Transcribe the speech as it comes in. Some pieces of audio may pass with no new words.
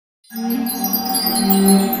So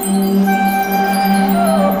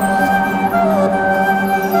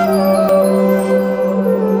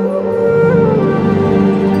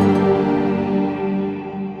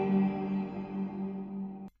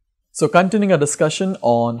continuing our discussion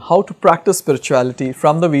on how to practice spirituality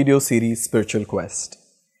from the video series Spiritual Quest.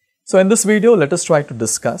 So in this video, let us try to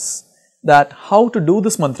discuss that how to do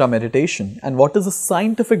this mantra meditation and what is the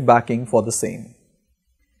scientific backing for the same.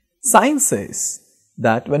 Science says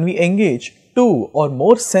that when we engage two or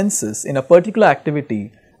more senses in a particular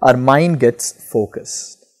activity, our mind gets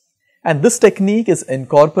focused. And this technique is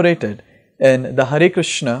incorporated in the Hare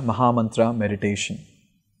Krishna Mahamantra meditation.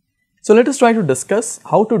 So let us try to discuss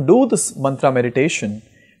how to do this mantra meditation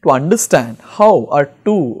to understand how our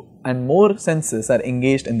two and more senses are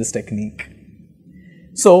engaged in this technique.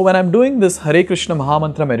 So when I am doing this Hare Krishna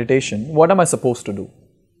Mahamantra meditation, what am I supposed to do?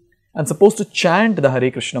 I am supposed to chant the Hare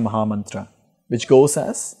Krishna Mahamantra, which goes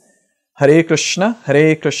as Hare Krishna,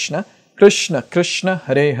 Krishna Krishna,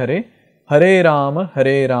 Hare Hare, Hare Rama,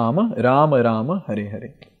 Rama Rama, Hare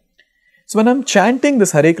Hare. So when I am chanting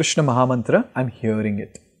this Hare Krishna Mahamantra, I am hearing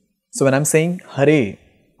it. So when I am saying Hare,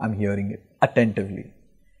 I am hearing it attentively.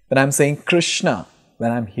 When I am saying Krishna, when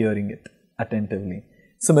I am hearing it attentively.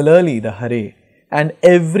 Similarly, the Hare and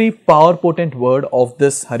every power potent word of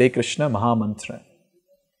this Hare Krishna Mahamantra.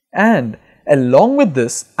 And along with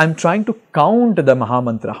this, I am trying to count the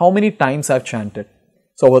Mahamantra, how many times I have chanted.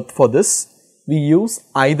 So for this, we use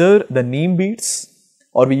either the neem beads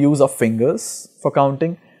or we use our fingers for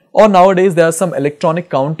counting. Or nowadays there are some electronic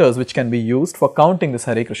counters which can be used for counting this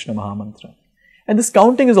Hare Krishna Mahamantra. And this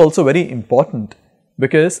counting is also very important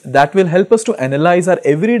because that will help us to analyze our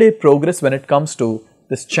everyday progress when it comes to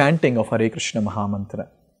this chanting of Hare Krishna Mahamantra.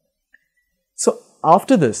 So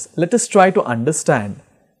after this, let us try to understand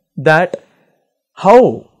that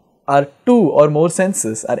how our two or more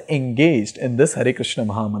senses are engaged in this Hare Krishna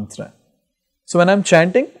Mahamantra. So when I am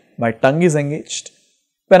chanting, my tongue is engaged.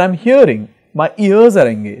 When I am hearing, my ears are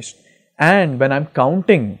engaged, and when I am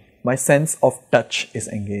counting, my sense of touch is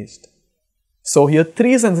engaged. So here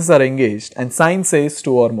three senses are engaged and science says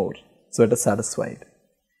two or more, so it is satisfied.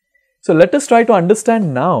 So let us try to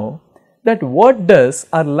understand now that what does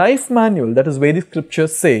our life manual, that is Vedic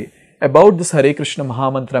scriptures, say about this Hare Krishna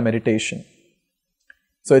Mahamantra meditation.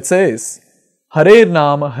 So it says, Hare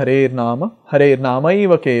Nama, Hare Nama, Hare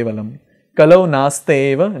Namaiva Kevalam, Kalau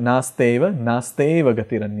Nasteva, Nasteva, Nasteva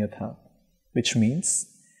Gatiranyatha. Which means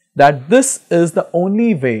that this is the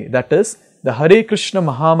only way, that is the Hare Krishna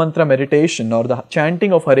Mahamantra meditation or the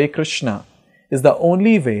chanting of Hare Krishna is the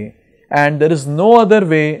only way, and there is no other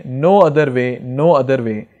way, no other way, no other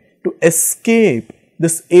way to escape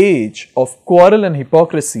this age of quarrel and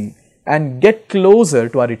hypocrisy and get closer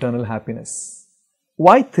to our eternal happiness.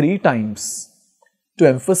 Why three times? To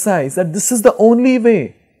emphasize that this is the only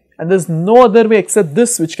way and there is no other way except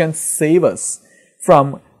this which can save us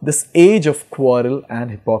from this age of quarrel and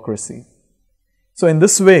hypocrisy. So in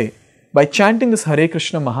this way, by chanting this Hare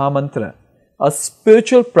Krishna Mahamantra, a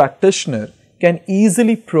spiritual practitioner can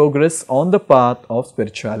easily progress on the path of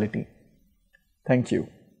spirituality. Thank you.